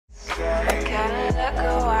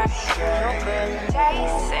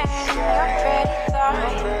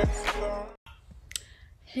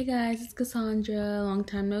Hey guys, it's Cassandra. Long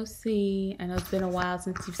time no see. I know it's been a while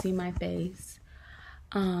since you've seen my face.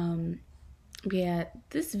 Yeah,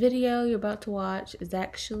 this video you're about to watch is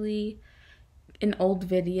actually an old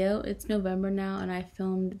video. It's November now, and I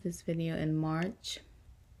filmed this video in March.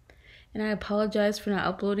 And I apologize for not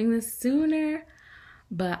uploading this sooner,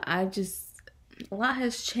 but a lot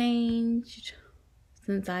has changed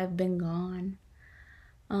since I've been gone.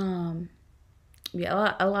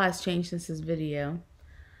 Yeah, a lot has changed since this video.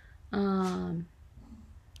 And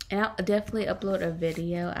I'll definitely upload a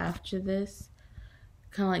video after this,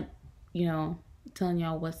 kind of like, telling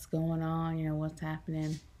y'all what's going on, what's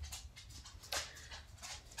happening.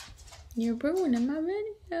 You're ruining my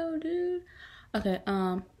video, dude. Okay,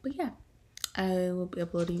 but yeah, I will be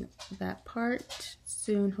uploading that part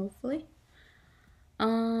soon, hopefully.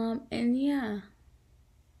 And yeah,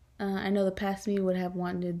 I know the past me would have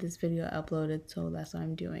wanted this video uploaded, so that's what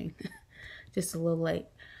I'm doing. Just a little late.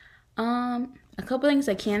 A couple things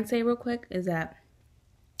I can say real quick is that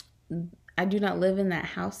I do not live in that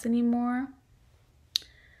house anymore.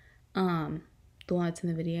 The one that's in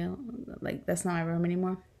the video, like that's not my room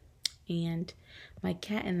anymore. And my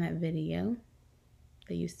cat in that video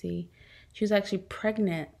that you see, she was actually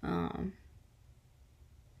pregnant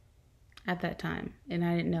at that time, and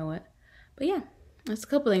I didn't know it. But yeah, that's a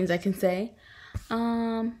couple things I can say.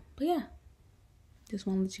 But yeah, just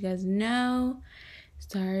want to let you guys know.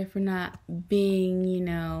 Sorry for not being,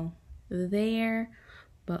 there,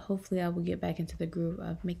 but hopefully I will get back into the groove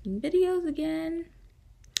of making videos again.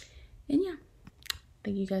 And yeah,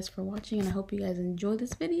 thank you guys for watching, and I hope you guys enjoy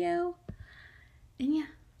this video. And yeah,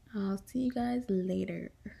 I'll see you guys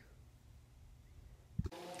later.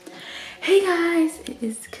 Hey guys, it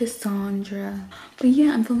is Cassandra. But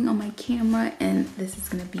yeah, I'm filming on my camera, and this is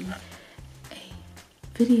gonna be a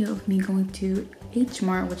video of me going to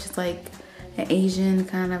Hmart, which is like an Asian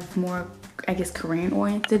kind of more, I guess, Korean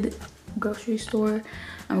oriented grocery store.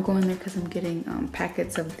 I'm going there because I'm getting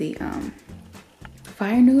packets of the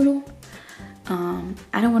fire noodle. I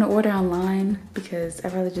don't want to order online because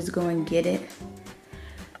I'd rather just go and get it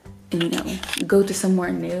and go to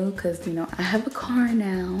somewhere new, because I have a car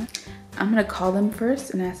now. I'm gonna call them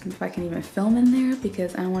first and ask them if I can even film in there,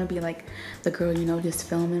 because I don't want to be like the girl, just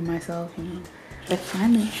filming myself. I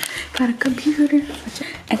finally got a computer.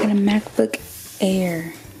 I got a MacBook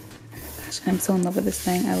Air. Gosh, I'm so in love with this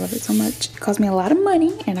thing. I love it so much. It cost me a lot of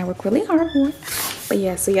money, and I work really hard for it. But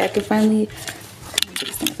yeah, so yeah, I can finally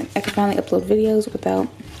upload videos without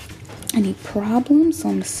any problems. So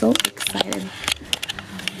I'm so excited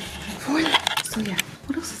for that. So yeah,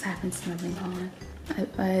 what else has happened since I've been gone?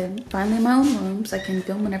 I finally in my own room, so I can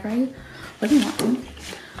film whenever I really want to.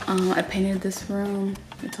 I painted this room.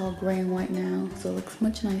 It's all gray and white now, so it looks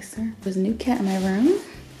much nicer. There's a new cat in my room.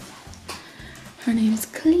 Her name's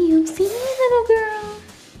Cleo. See me, little girl.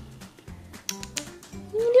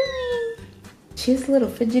 What are you doing? She's a little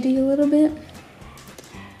fidgety a little bit.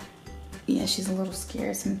 Yeah, she's a little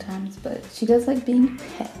scared sometimes, but she does like being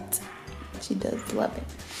pet. She does love it.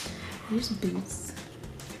 Here's Boots.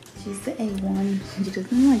 She's the A1. She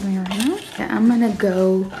doesn't like me right now. Yeah, I'm gonna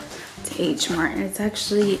go to Hmart, and it's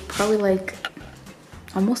actually probably like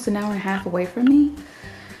almost an hour and a half away from me,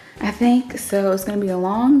 I think. So it's gonna be a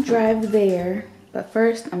long drive there, but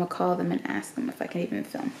first I'm gonna call them and ask them if I can even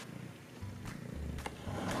film.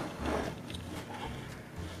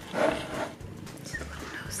 She's a little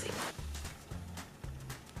nosy.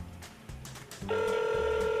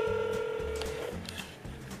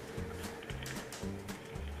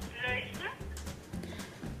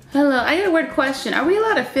 Hello, I got a weird question. Are we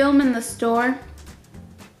allowed to film in the store?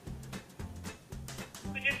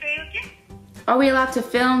 Would you say okay? Are we allowed to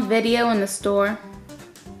film video in the store?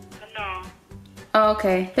 No. Oh,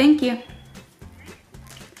 okay, thank you.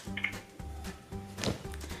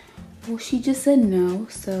 Well, she just said no,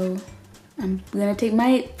 so I'm gonna take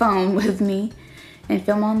my phone with me and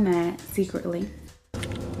film on that secretly.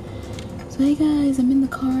 So hey guys, I'm in the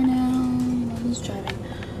car now. Who's driving?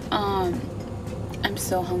 I'm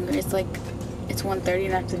so hungry. It's 1:30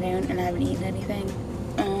 in the afternoon and I haven't eaten anything.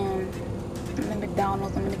 I'm at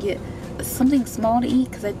McDonald's. I'm gonna get something small to eat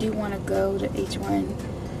because I do want to go to Hmart and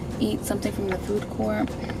eat something from the food court.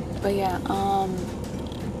 But yeah, I'm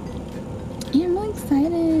really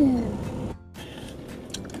excited.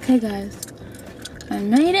 Okay guys, I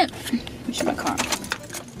made it. Let me show my car.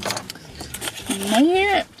 I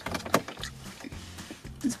made it.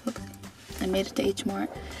 I made it to Hmart.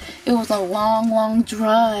 It was a long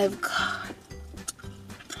drive, God.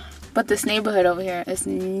 But this neighborhood over here is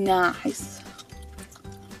nice.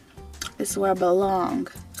 This is where I belong,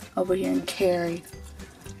 over here in Cary.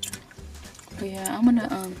 But yeah, I'm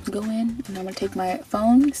gonna go in and I'm gonna take my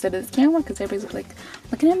phone instead of this camera because everybody's like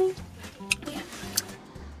looking at me. Yeah.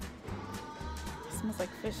 It smells like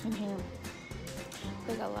fish in here.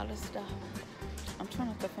 They got a lot of stuff. I'm trying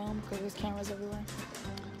not to film because there's cameras everywhere.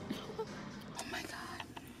 Oh my god.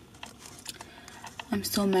 I'm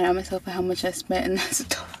so mad at myself for how much I spent in that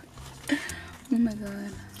store. Oh my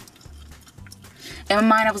god. In my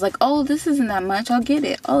mind I was like, oh, this isn't that much, I'll get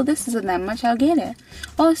it. Oh, this isn't that much, I'll get it.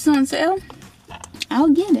 Oh, it's on sale, I'll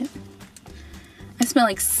get it. I spent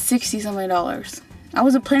like $60 something. I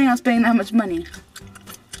wasn't planning on spending that much money.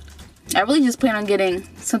 I really just planned on getting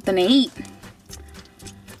something to eat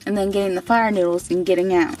and then getting the fire noodles and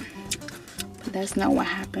getting out. But that's not what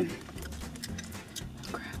happened.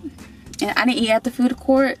 Crap. And I didn't eat at the food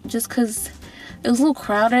court just because it was a little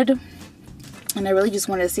crowded and I really just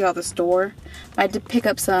wanted to see all the store. But I did pick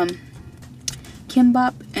up some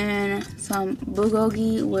kimbap and some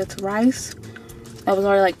bulgogi with rice that was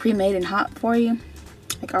already like pre-made and hot for you,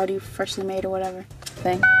 like already freshly made or whatever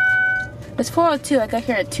thing. It's 4:02. I got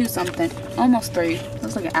here at 2 something, almost 3. It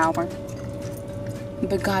was like an hour.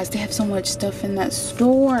 But guys, they have so much stuff in that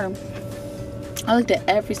store. I looked at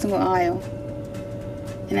every single aisle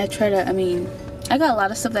and I tried to, I got a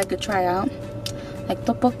lot of stuff that I could try out, like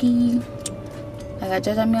tteokbokki. I got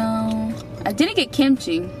jjajangmyeon. I didn't get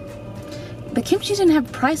kimchi. The kimchi didn't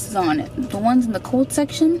have prices on it. The ones in the cold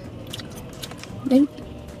section, they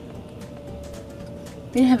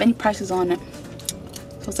didn't have any prices on it.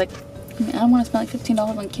 So I was like, I don't want to spend like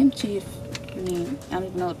 $15 on kimchi if, I don't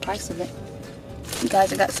even know the price of it. You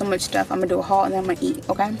guys, I got so much stuff. I'm gonna do a haul and then I'm gonna eat,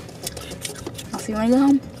 okay? I'll see you when I get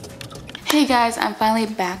home. Hey guys, I'm finally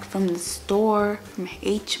back from the store, from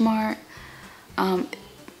Hmart.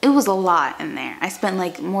 It was a lot in there. I spent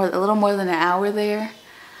like a little more than an hour there.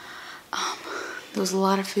 There was a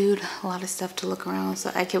lot of food, a lot of stuff to look around,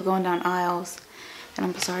 so I kept going down aisles. And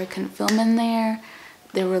I'm sorry I couldn't film in there.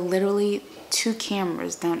 There were literally 2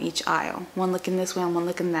 cameras down each aisle. One looking this way and one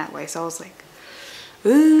looking that way. So I was like,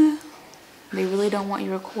 ooh, they really don't want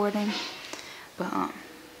you recording. But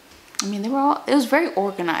it was very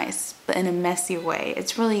organized, but in a messy way.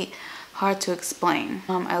 It's really hard to explain.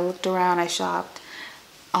 I looked around, I shopped.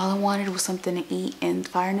 All I wanted was something to eat and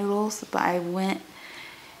fire noodles, but I went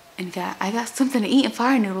and I got something to eat and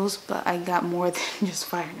fire noodles, but I got more than just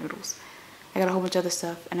fire noodles. I got a whole bunch of other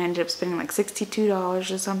stuff and I ended up spending like $62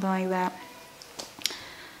 or something like that.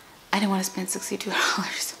 I didn't want to spend $62,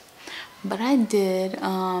 but I did.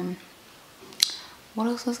 What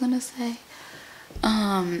else was I gonna say?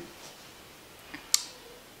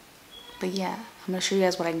 But yeah, I'm gonna show you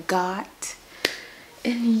guys what I got.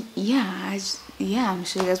 And yeah, I'm gonna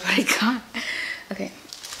show you guys what I got. Okay,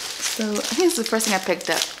 so I think this is the first thing I picked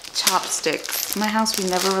up. Chopsticks. In my house, we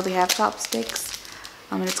never really have chopsticks.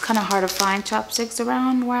 And it's kind of hard to find chopsticks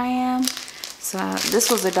around where I am. So this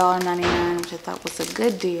was $1.99, which I thought was a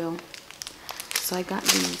good deal. So I got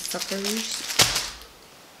these suckers.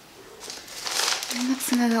 And next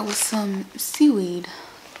thing I got was some seaweed.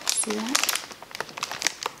 See that?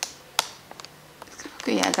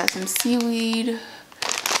 Okay, yeah, I got some seaweed.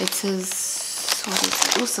 It says, what is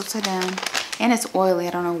it? Oh, it's upside down. And it's oily,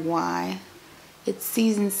 I don't know why. It's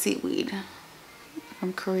seasoned seaweed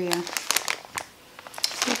from Korea.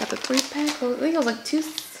 So I got the 3-pack. I think it was like 2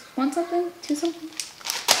 something?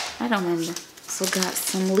 I don't remember. So got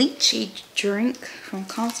some lychee drink from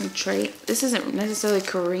Concentrate. This isn't necessarily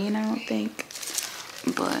Korean, I don't think.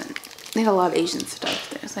 But they had a lot of Asian stuff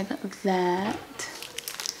there. So I got that.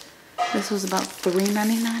 This was about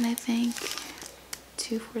 $3.99, I think.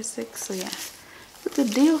 2 for $6. So yeah, it's a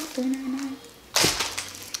good deal. $3.99.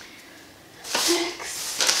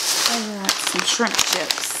 Next, I got some shrimp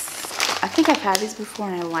chips. I think I've had these before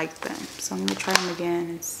and I like them. So I'm gonna try them again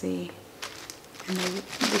and see. And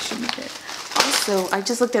they should be good. Also, I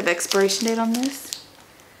just looked at the expiration date on this,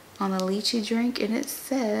 on the lychee drink, and it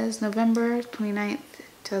says November 29th,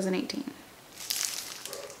 2018.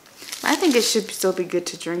 I think it should still be good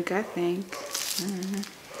to drink, I think.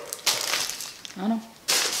 I don't know.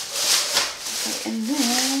 Okay, and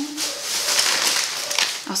then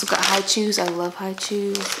I also got high chews. I love high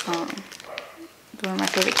chews. One of my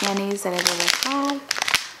favorite candies that I've ever had.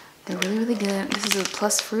 They're really, really good. This is a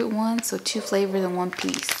plus fruit one, so 2 flavors in 1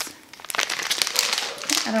 piece.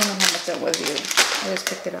 I don't know how much that was either. I just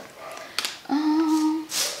picked it up.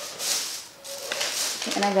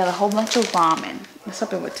 Okay, and I got a whole bunch of ramen. That's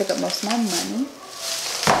something that took up most of my money.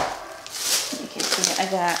 Okay, so I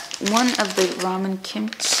got one of the ramen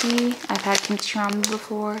kimchi. I've had kimchi ramen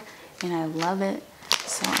before, and I love it.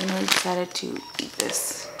 So I'm really excited to eat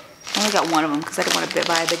this. I only got one of them because I didn't want to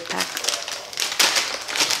buy a big pack.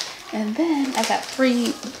 And then I got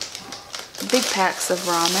 3 big packs of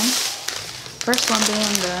ramen. First one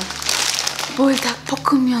being the boidak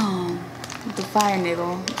pokkumyeon, the fire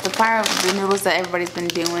noodle, the noodles that everybody's been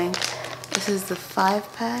doing. This is the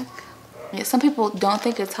 5-pack. Yeah, some people don't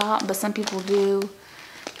think it's hot, but some people do.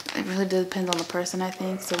 It really depends on the person, I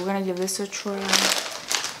think. So we're gonna give this a try.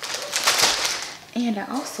 And I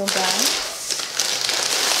also got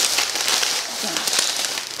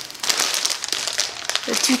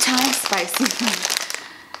the 2 times spicy.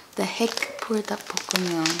 The Hek Purda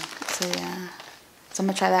Pokemon. So yeah. So I'm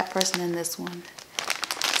gonna try that first and then this one.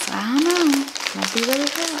 So I don't know. Might be really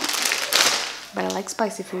hot. But I like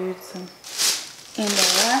spicy food, so. And the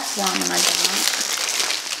last ramen I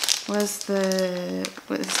got was the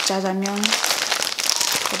jjajangmyeon,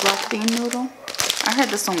 the black bean noodle. I heard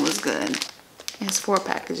this one was good. It has 4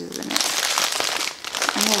 packages in it.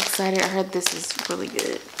 I'm really excited. I heard this is really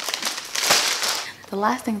good. The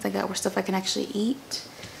last things I got were stuff I can actually eat.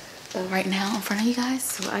 But right now in front of you guys,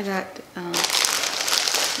 so I got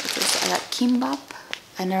kimbap.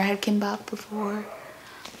 I never had kimbap before.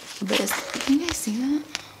 But can you guys see that?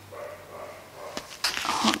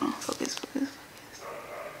 Hold on, focus.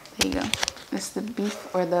 There you go. It's the beef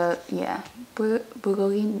or the, yeah,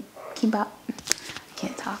 bulgogi kimbap. I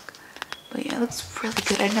can't talk. But yeah, it looks really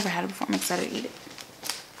good. I've never had it before. I'm excited to eat it.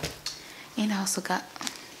 And I also got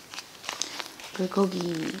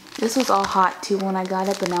bulgogi. This was all hot too when I got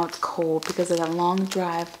it, but now it's cold because of that long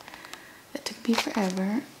drive. That took me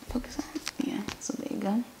forever. Focus on it. Yeah, so there you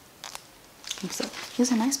go. So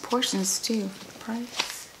these are nice portions too for the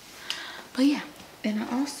price. But yeah, and I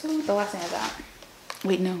also, the last thing I got,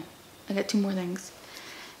 wait, no, I got 2 more things.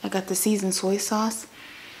 I got the seasoned soy sauce,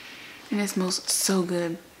 and it smells so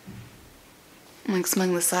good. I'm like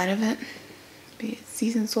smelling the side of it. But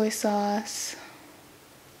seasoned soy sauce,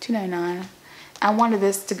 $2.99. I wanted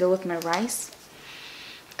this to go with my rice,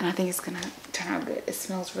 and I think it's gonna turn out good. It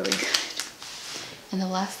smells really good. And the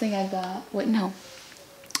last thing I got, wait, no,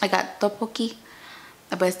 I got tteokbokki,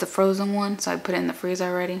 but it's the frozen one, so I put it in the freezer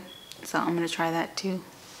already. So I'm gonna try that too.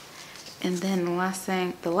 And then the last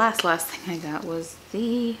thing I got was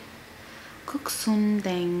the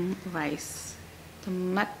kuksundeng rice, the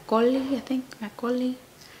makgeolli, I think, makgeolli,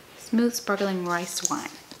 smooth sparkling rice wine,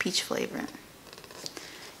 peach flavor.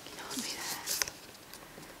 Can y'all see that?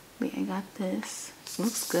 Wait, I got this. It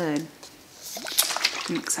looks good.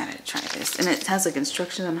 I'm excited to try this, and it has like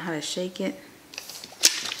instructions on how to shake it.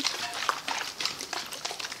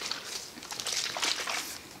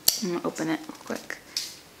 I'm gonna open it real quick.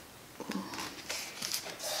 Ooh.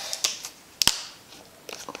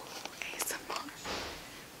 Oh, ASMR.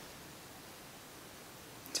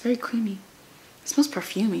 It's very creamy. It smells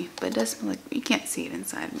perfumey, but it does smell like, you can't see it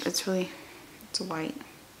inside. It's white.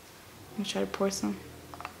 Let me try to pour some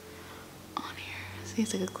on here. See,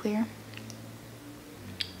 it's like a clear.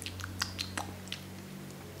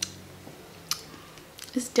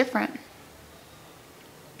 It's different.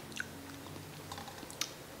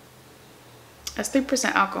 There's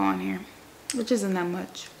 3% alcohol in here, which isn't that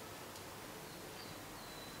much.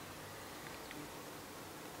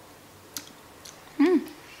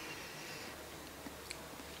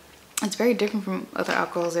 It's very different from other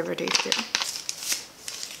alcohols I've ever tasted.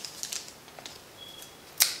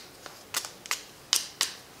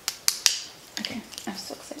 Okay, I'm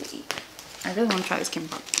so excited to eat. I really want to try this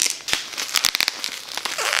kimbap.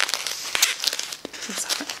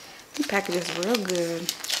 The package is real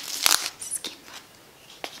good.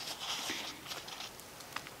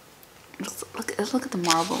 Look at the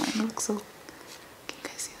marbling. It looks so. Can you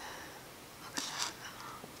guys see that? Look at that.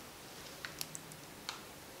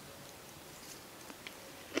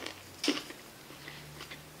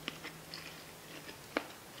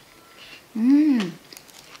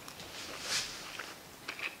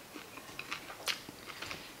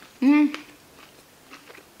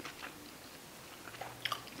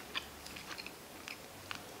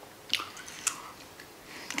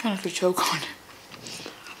 Trying not to choke on it.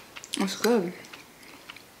 It's good.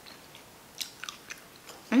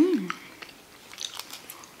 I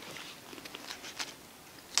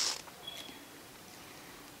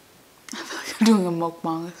feel like I'm doing a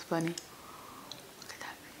mukbang. It's funny. Look at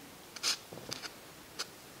that.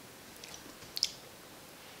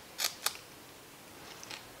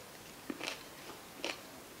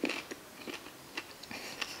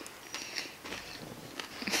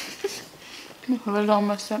 I have it all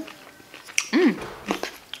messed up.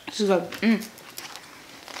 This is good.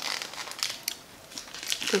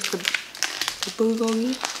 Take the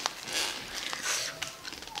bulgogi.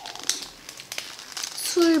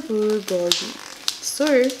 Soy bulgogi.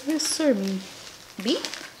 Soy, what does soy mean? Beef?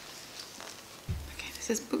 It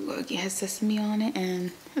says bulgogi. It has sesame on it,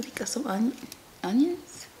 and I think some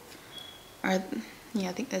onions. Or yeah,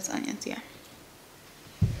 I think that's onions. Yeah.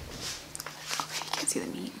 Okay, you can't see the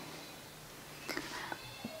meat.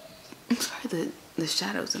 I'm sorry, the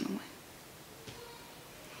shadows in the way.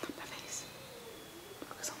 My face.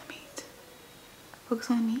 Focus on the meat. Focus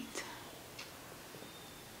on the meat.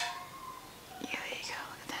 Yeah, there you go.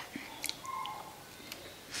 Look at that.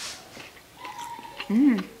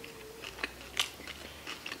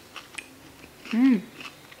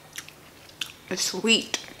 It's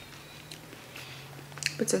sweet.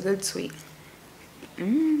 It's a good sweet.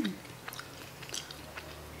 You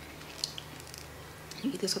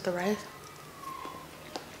eat this with the rice.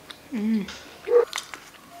 Okay.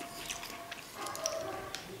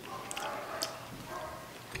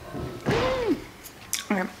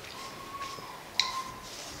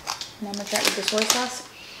 Now I'm gonna try it with the soy sauce.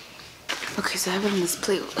 Okay, so I have it on this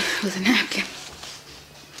plate with a napkin.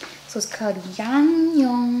 So it's called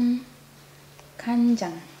Yangyong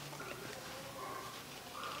Kanjang.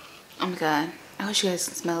 Oh my god. I wish you guys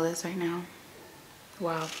can smell this right now.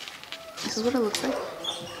 Wow. This is what it looks like.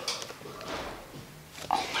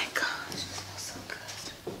 Oh my gosh, it smells so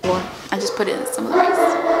good. Well, I just put it in some of the rice. Oh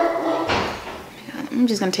my god. I'm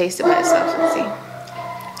just gonna taste it by itself and see.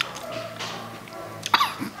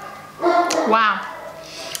 Wow.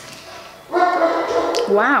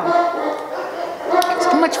 Wow. So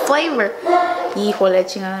much flavor. Híjole,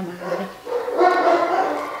 chingada madre.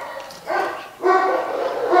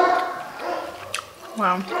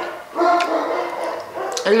 Wow.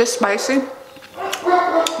 It is spicy,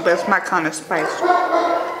 but it's my kind of spice.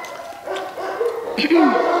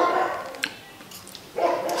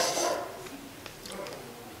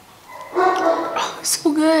 Oh, it's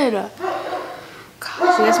so good.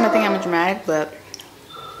 Gosh, you guys might think I'm dramatic, but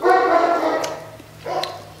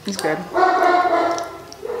it's good.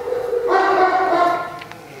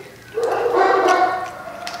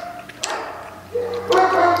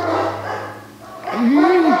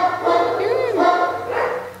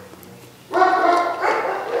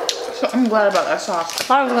 So I'm glad about that sauce. I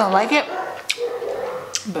thought I was gonna like it,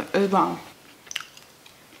 but it's wrong.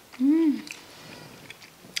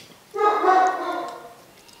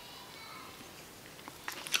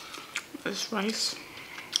 This rice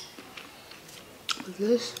with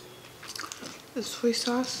this soy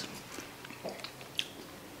sauce.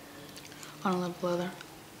 I don't love leather.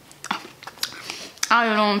 I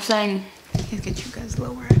don't know what I'm saying. Let's get you guys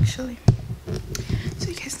lower actually, so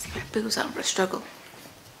you guys see my boobs out for a struggle.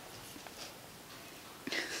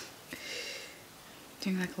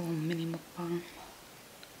 Doing like a little mini mukbang.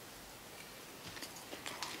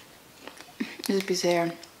 This piece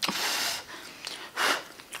here.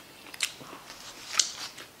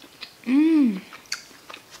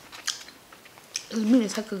 This meat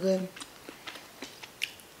is hecka good.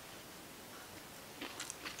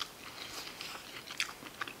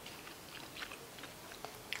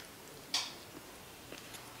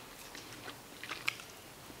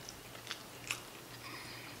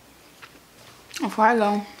 Before I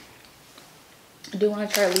go, I do want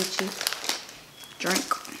to try a lychee drink.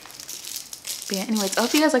 But yeah, anyways, I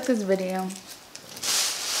hope you guys like this video.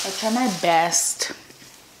 I try my best.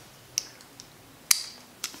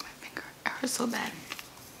 My finger, it hurts so bad.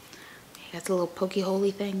 You got the little pokey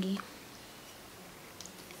holy thingy.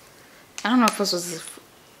 I don't know if this was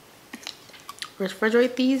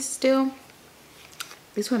refrigerate these still.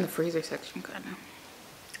 These were in the freezer section, kind of.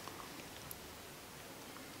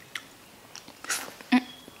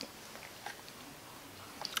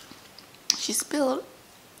 She spilled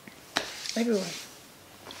everywhere.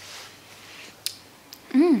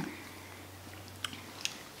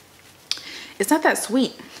 It's not that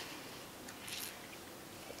sweet.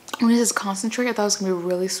 When this is concentrate, I thought it was gonna be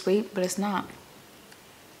really sweet, but it's not.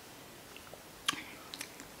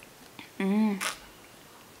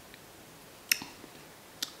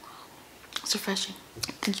 It's refreshing.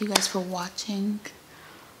 Thank you guys for watching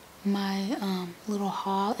my little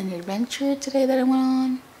haul and adventure today that I went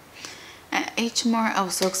on at Hmart. I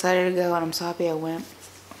was so excited to go, and I'm so happy I went.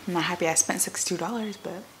 I'm not happy I spent $62,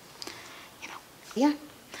 but you know, yeah.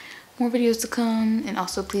 More videos to come, and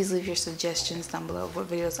also please leave your suggestions down below of what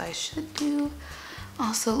videos I should do.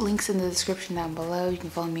 Also, links in the description down below. You can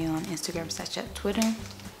follow me on Instagram, Snapchat, Twitter.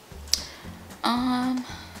 And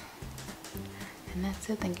that's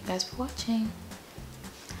it. Thank you guys for watching.